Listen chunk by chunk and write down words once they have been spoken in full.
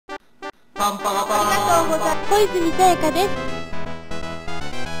パンパカパーン。ありがとうございます。小泉さやかです。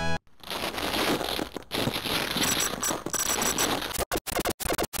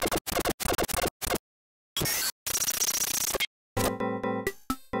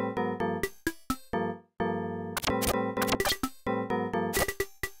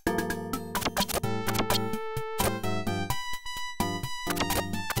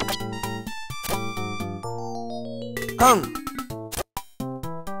カン。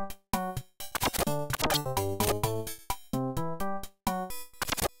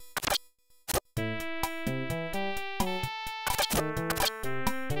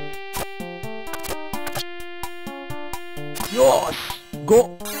よーし、5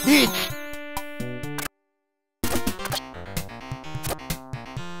リーチ。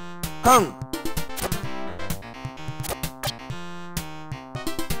カン。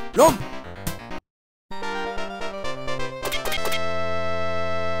ロン。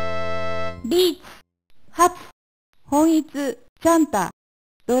リーチ、発、本一、チャンタ、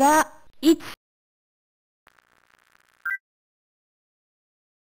ドラ、1。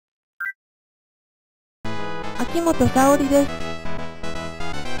秋元沙織です。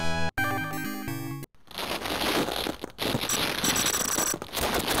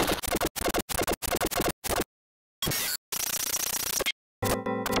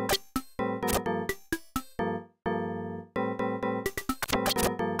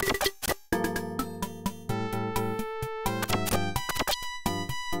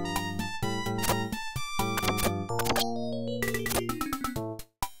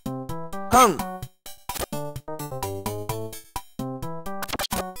カン。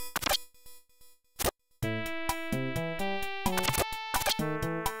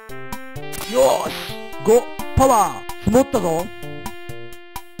よーし、5パワー積もったぞ。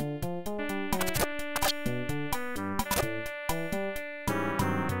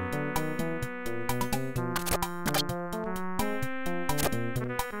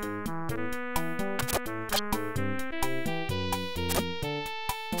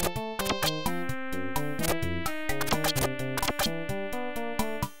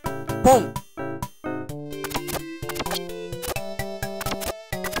ポン。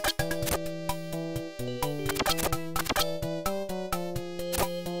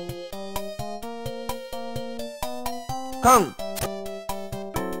カン。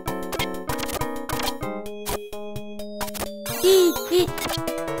リーチ。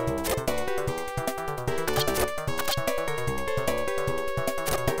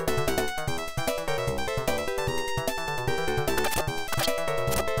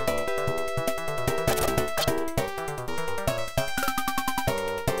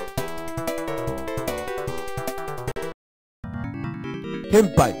テ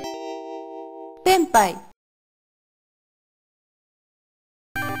ンパイ。テンパイ。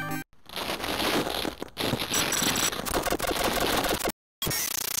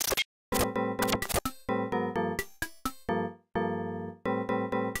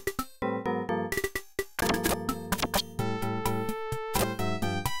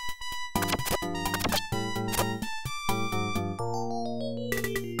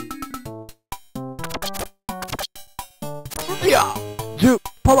いや、10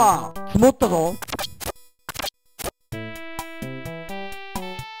パワー積もったぞ。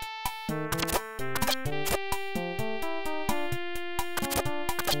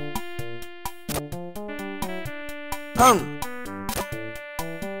カン。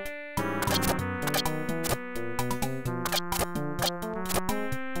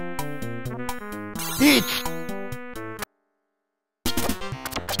リーチ。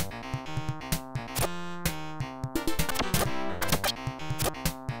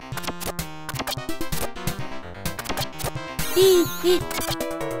リーチ。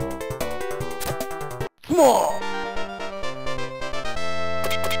も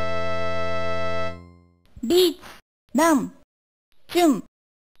リーチ、ラン、チュン、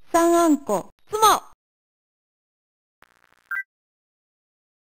三あんこ、スモ。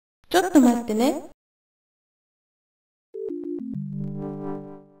ちょっと待ってね。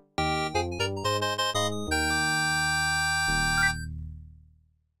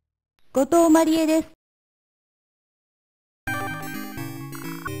後藤まりえです。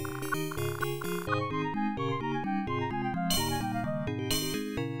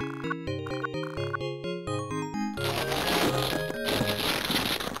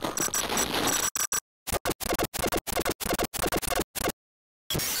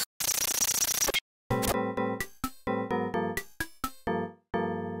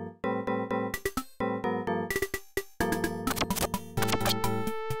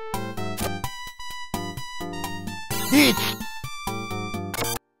リーチ。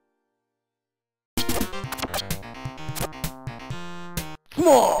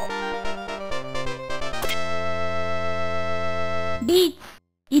相撲。リーチ、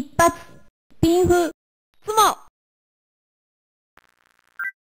一発、ピンフ、相撲。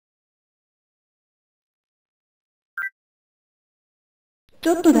ち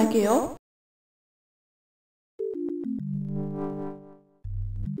ょっとだけよ。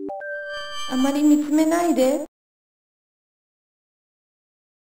あまり見つめないで。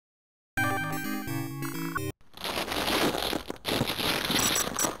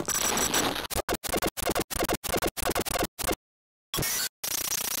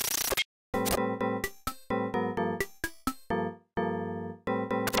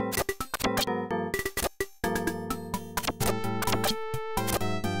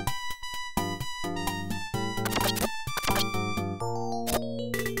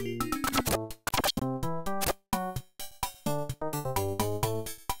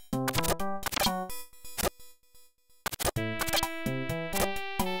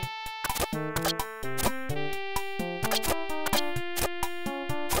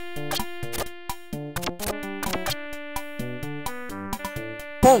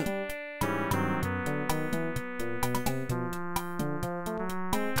ポン。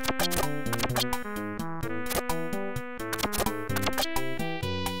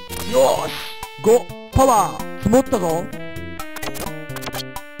よし、5パワー積もったぞ。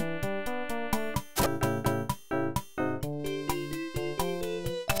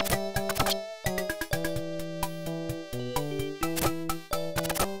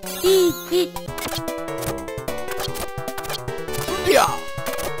リーチ、いや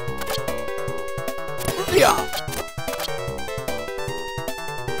いや。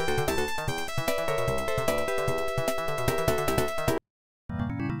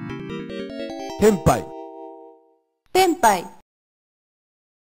天杯。天杯。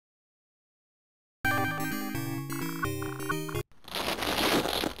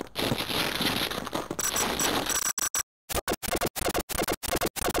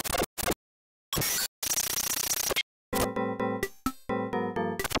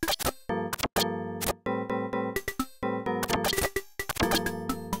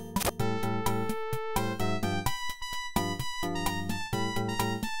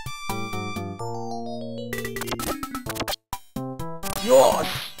よし、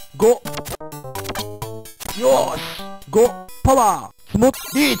5。よし、5パワー積もっ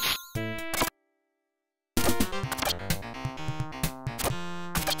リーチ。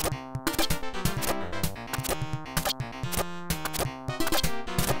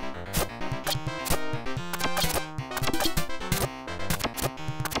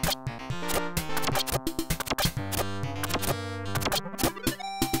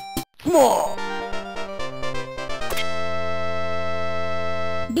相撲。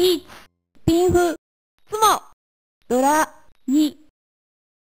リーチ、ピンフ、相撲。ドラ2。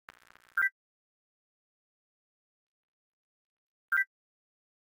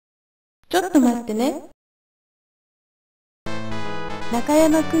ちょっと待ってね。中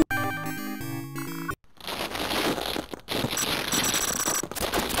山くん。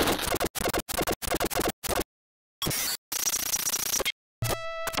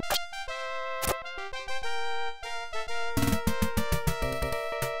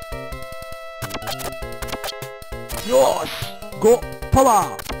よし、5パワ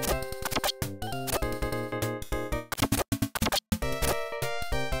ー。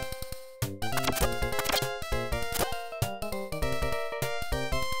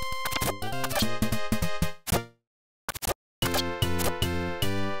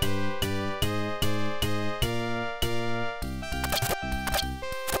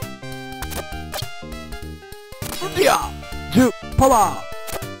いや10パワー。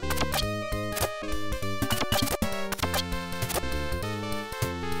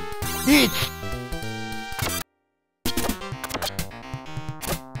リーチ。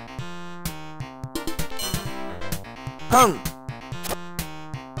カン。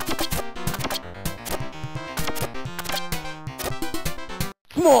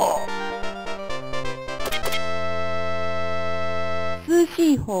相撲。スー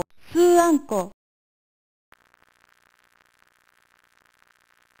シーホー、スーアンコ。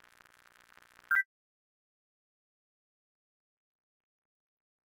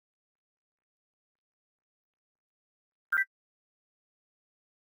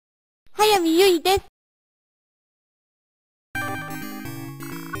早見ゆいです。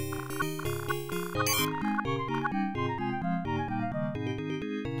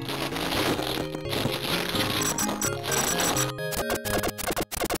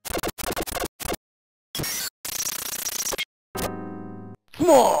相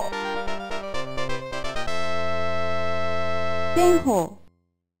撲。天宝、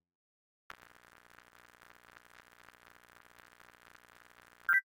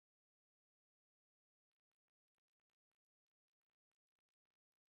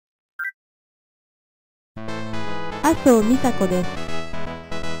麻生美佐子です。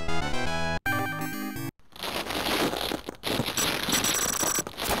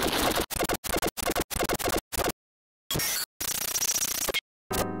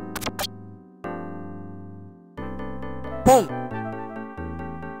ポン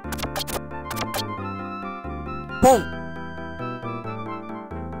ポン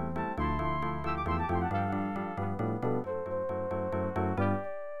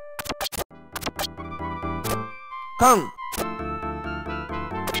カン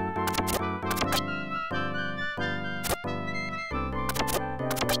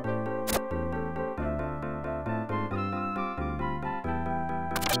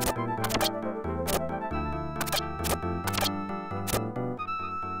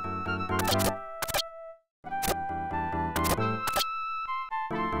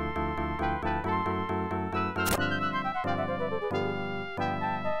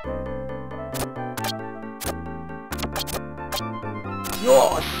よ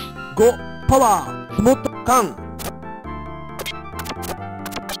ーし5パワースモットカン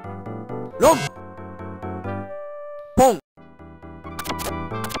ロンポン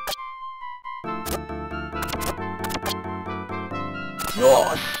よ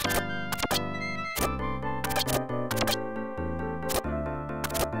ーし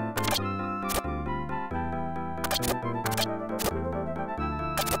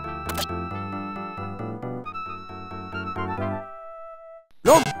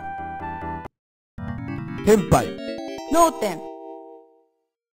ロンテンパイ脳天。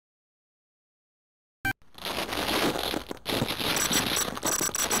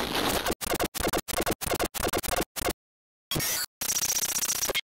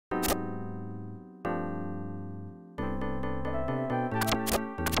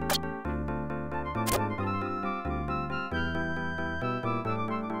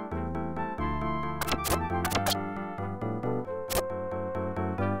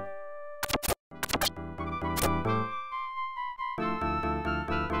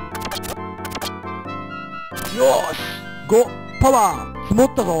よーし5パワー積も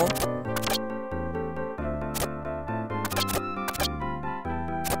ったぞ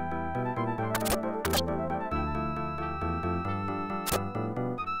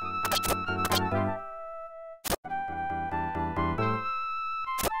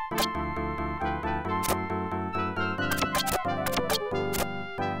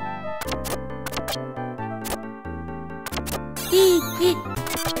リーチ。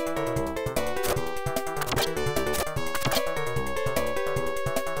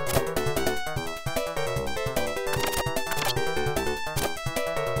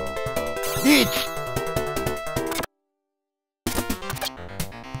リーチ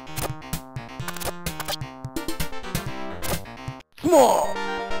スモー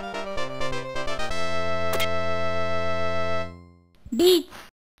リーチ。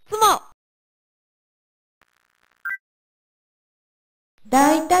スモ。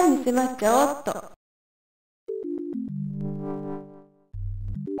大胆に迫っちゃおっと。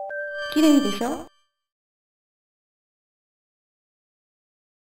綺麗でしょ。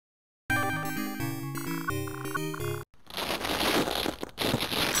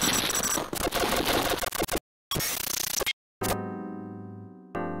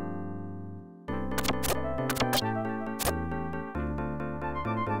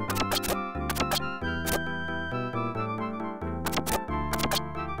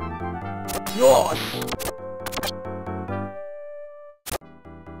よーし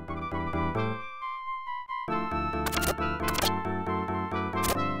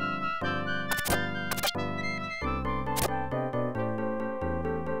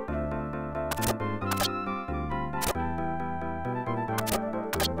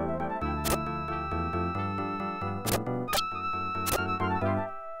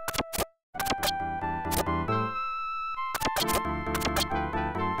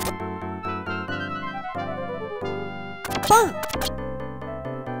ポン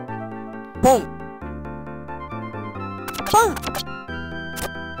ポンポン。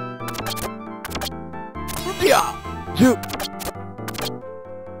いや10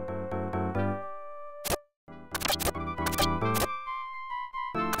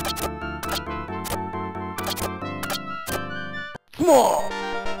スモー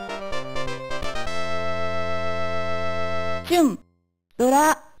チュンド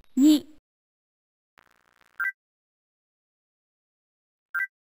ラ2。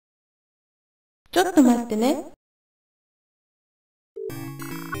ちょっと待ってね。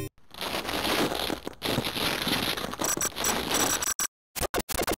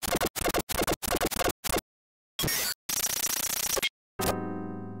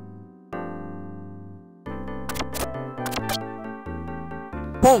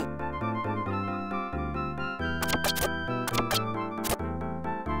ポン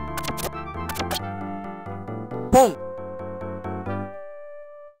ポン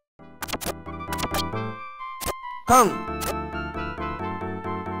カン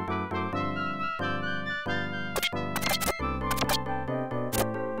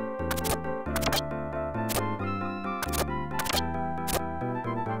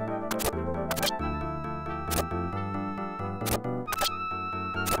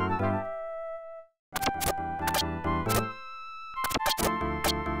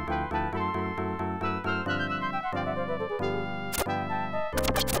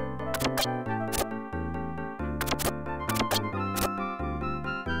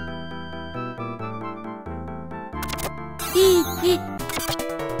リーチ、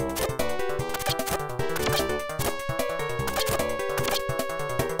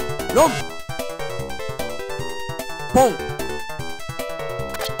ロンポン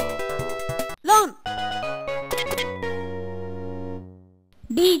ロン、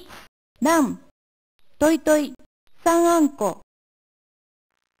リーチ、ラン、トイトイ、三あんこ、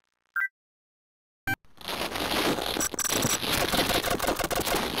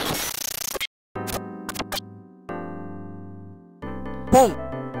ポ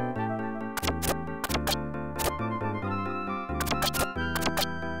ン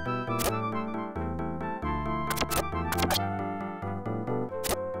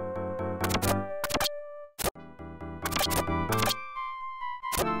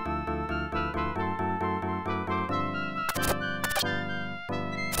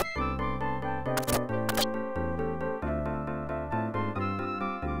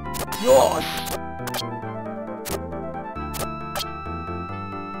よーし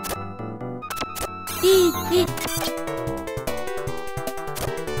リーチ、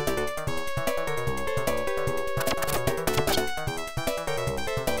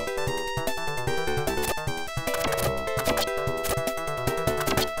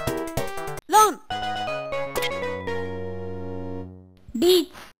ロン、リー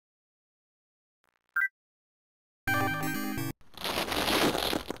チ、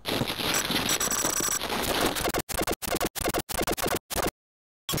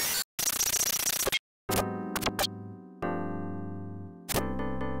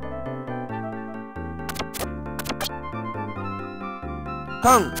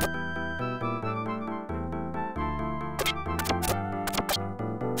カン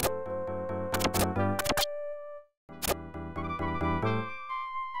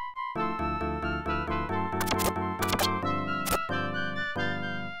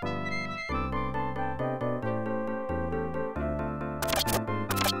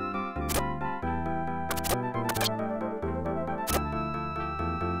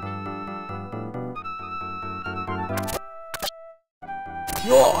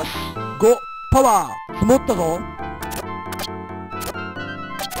よーし5パワー積もったぞ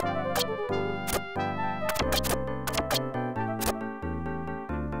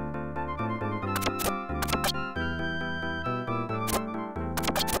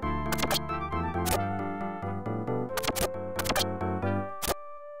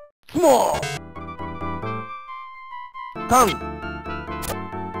スモーカン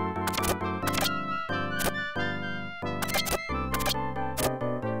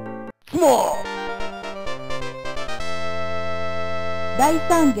スモー大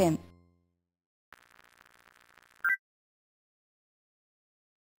三元、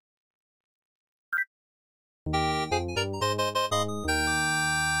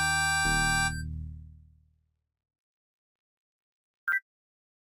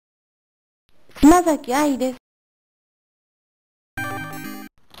島崎愛です。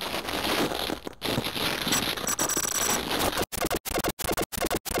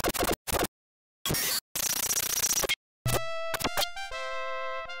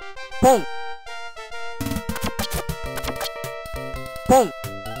ポンポン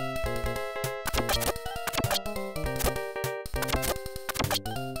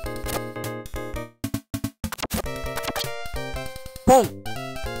ポン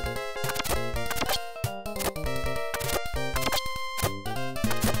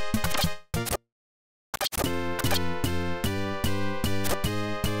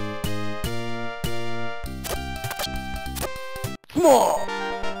スモー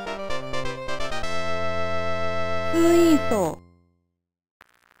ツーイーソー、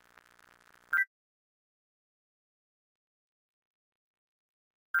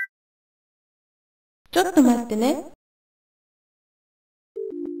ちょっと待ってね。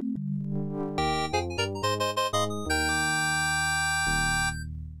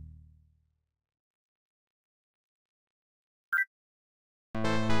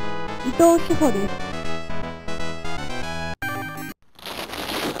伊藤志保です。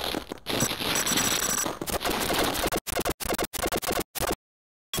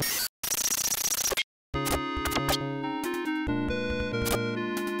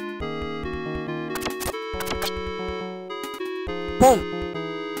ポン。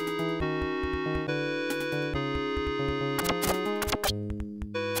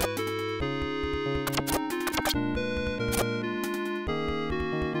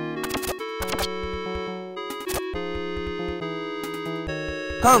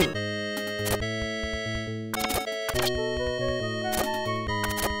カン。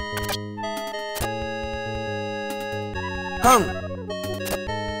カン。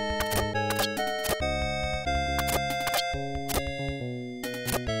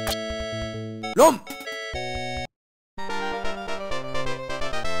ロン。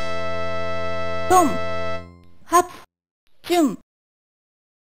トン、ハツ、チュン。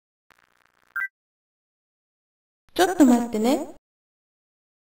ちょっと待ってね。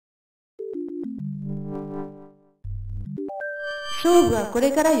勝負はこ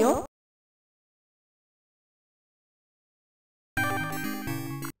れからよ。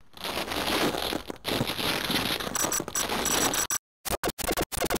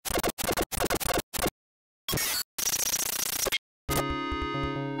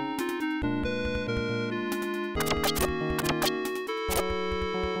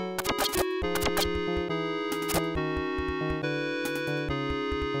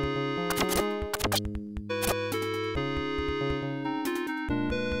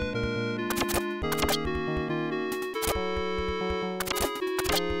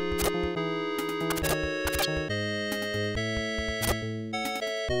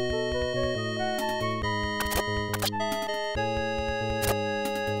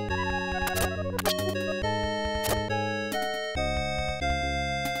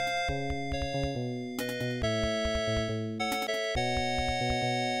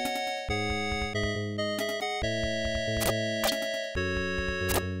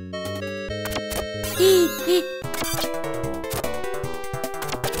1、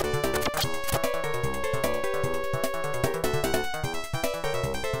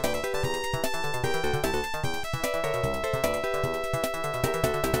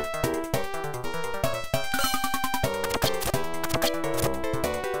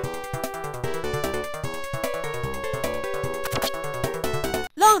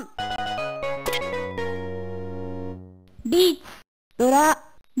ロン。リーチ、ドラ、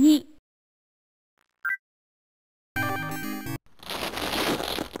2。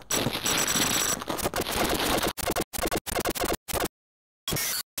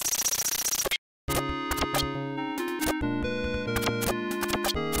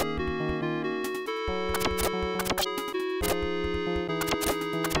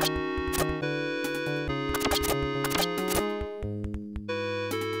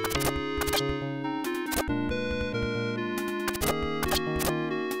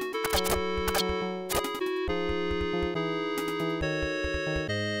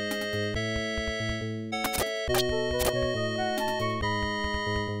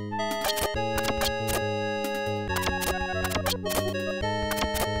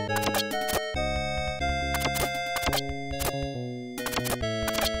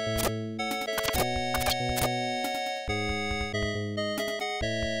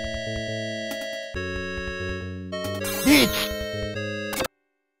リーチ。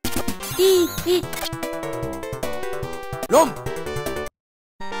1、ロン。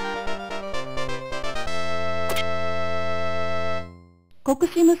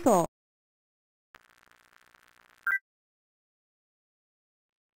国士無双。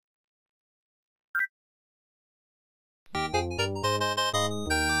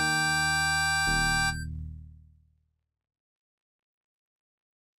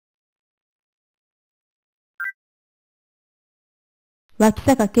脇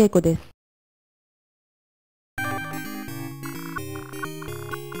坂恵子です。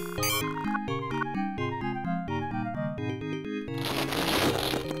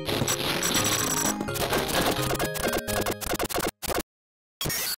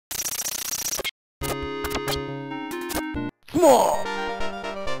スモ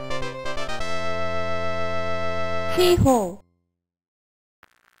シーフォー。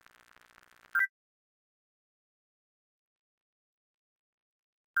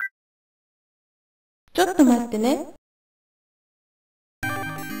ちょっと待ってね。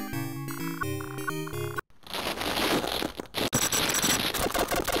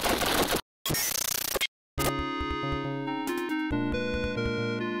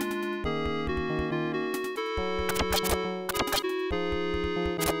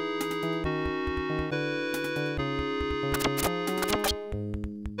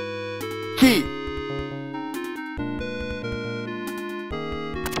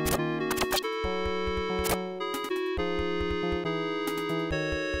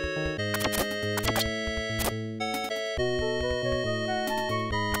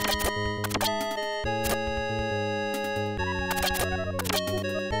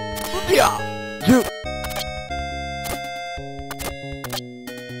いや10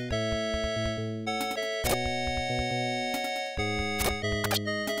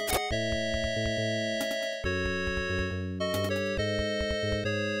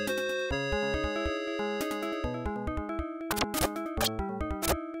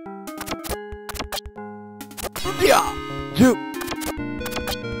いや101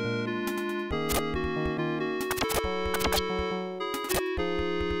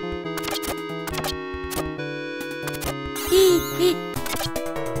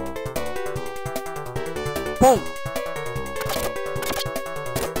ポン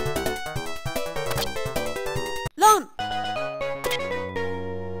ロン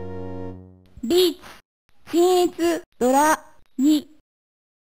リーチ進出ドラ2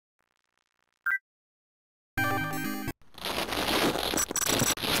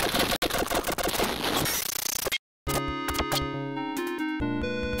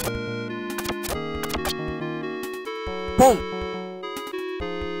ポン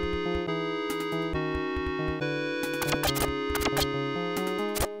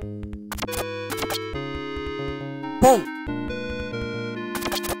ポン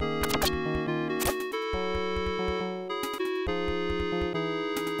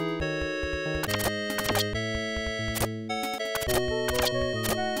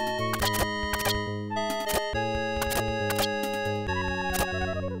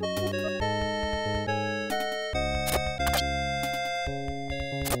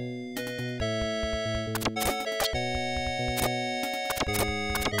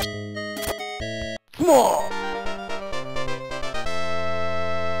も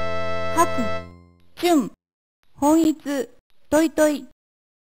白、春、本一、トイトイ。